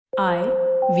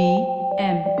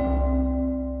IVM.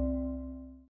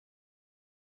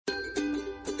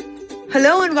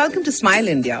 Hello and welcome to Smile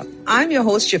India. I'm your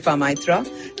host Shifa Maitra.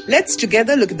 Let's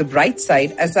together look at the bright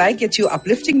side as I get you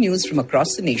uplifting news from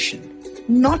across the nation.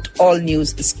 Not all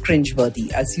news is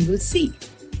cringeworthy, as you will see.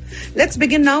 Let's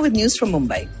begin now with news from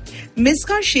Mumbai.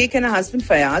 Mizka Sheikh and her husband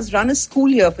Fayaz run a school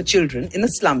here for children in a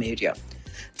slum area.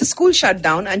 The school shut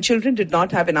down and children did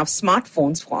not have enough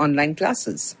smartphones for online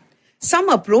classes. Some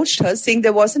approached her saying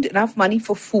there wasn't enough money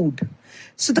for food.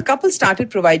 So the couple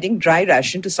started providing dry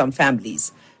ration to some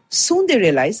families. Soon they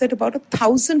realized that about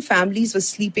 1,000 families were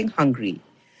sleeping hungry.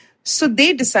 So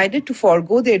they decided to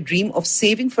forego their dream of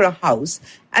saving for a house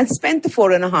and spent the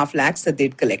 4.5 lakhs that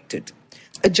they'd collected.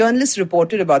 A journalist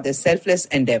reported about their selfless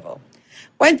endeavor.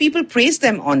 While people praised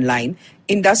them online,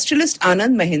 industrialist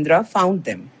Anand Mahindra found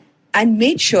them and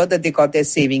made sure that they got their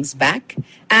savings back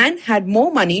and had more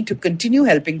money to continue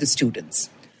helping the students.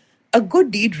 A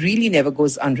good deed really never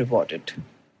goes unrewarded.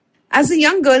 As a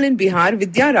young girl in Bihar,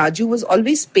 Vidya Raju was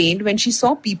always pained when she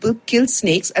saw people kill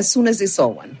snakes as soon as they saw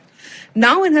one.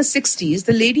 Now in her 60s,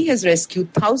 the lady has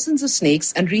rescued thousands of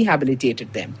snakes and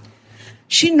rehabilitated them.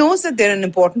 She knows that they're an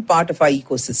important part of our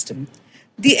ecosystem.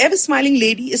 The ever-smiling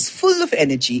lady is full of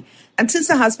energy, and since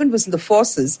her husband was in the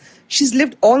forces, she's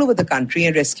lived all over the country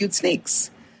and rescued snakes.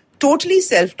 Totally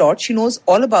self-taught, she knows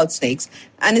all about snakes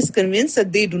and is convinced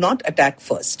that they do not attack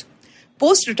first.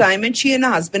 Post-retirement, she and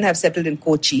her husband have settled in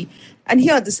Kochi, and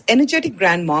here this energetic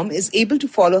grandmom is able to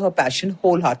follow her passion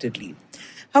wholeheartedly.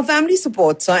 Her family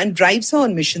supports her and drives her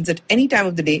on missions at any time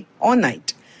of the day or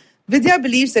night. Vidya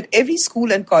believes that every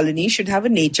school and colony should have a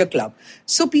nature club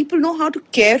so people know how to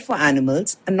care for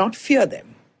animals and not fear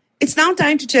them. It's now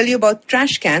time to tell you about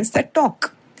trash cans that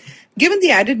talk. Given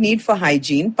the added need for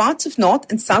hygiene, parts of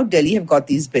North and South Delhi have got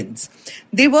these bins.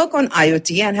 They work on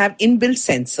IoT and have inbuilt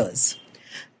sensors.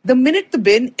 The minute the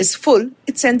bin is full,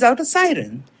 it sends out a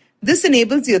siren. This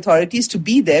enables the authorities to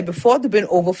be there before the bin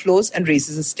overflows and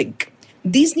raises a stink.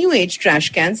 These new age trash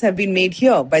cans have been made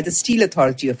here by the Steel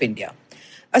Authority of India.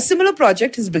 A similar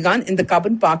project has begun in the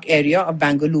Cubbon Park area of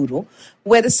Bengaluru,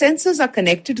 where the sensors are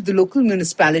connected to the local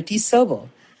municipality server.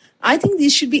 I think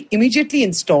these should be immediately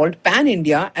installed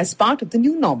pan-India as part of the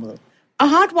new normal. A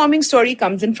heartwarming story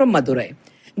comes in from Madurai.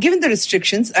 Given the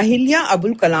restrictions, Ahilya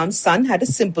Abul Kalam's son had a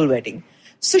simple wedding.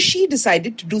 So she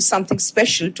decided to do something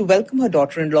special to welcome her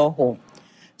daughter-in-law home.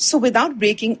 So without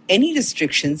breaking any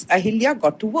restrictions, Ahilya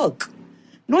got to work.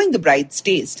 Knowing the bride's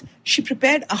taste, she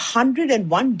prepared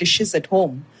 101 dishes at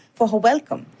home for her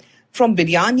welcome. From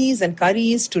biryanis and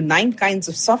curries to 9 kinds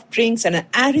of soft drinks and an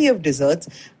array of desserts,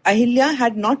 Ahilya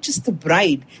had not just the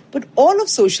bride, but all of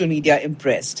social media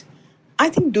impressed. I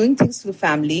think doing things for the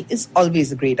family is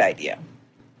always a great idea.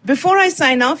 Before I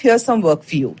sign off, here's some work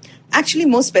for you. Actually,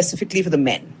 more specifically for the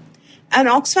men. An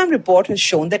Oxfam report has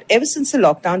shown that ever since the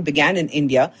lockdown began in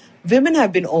India, women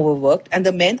have been overworked and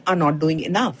the men are not doing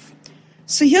enough.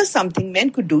 So here's something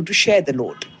men could do to share the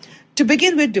load. To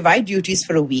begin with, divide duties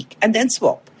for a week and then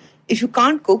swap. If you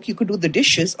can't cook, you could do the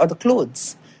dishes or the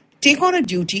clothes. Take on a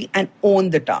duty and own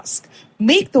the task.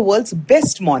 Make the world's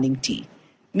best morning tea.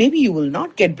 Maybe you will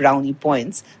not get brownie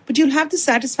points, but you'll have the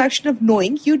satisfaction of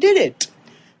knowing you did it.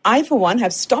 I, for one,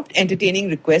 have stopped entertaining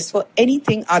requests for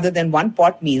anything other than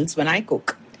one-pot meals when I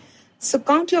cook. So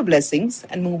count your blessings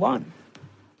and move on.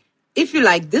 If you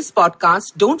like this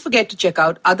podcast, don't forget to check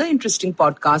out other interesting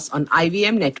podcasts on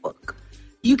IVM Network.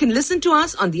 You can listen to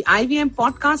us on the IVM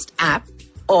Podcast app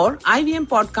or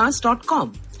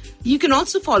ivmpodcast.com. You can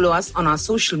also follow us on our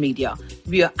social media.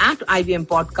 We are at IVM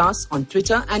Podcasts on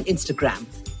Twitter and Instagram.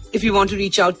 If you want to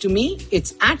reach out to me,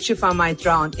 it's at Shifa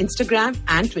Maitra on Instagram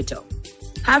and Twitter.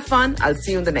 Have fun. I'll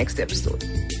see you in the next episode.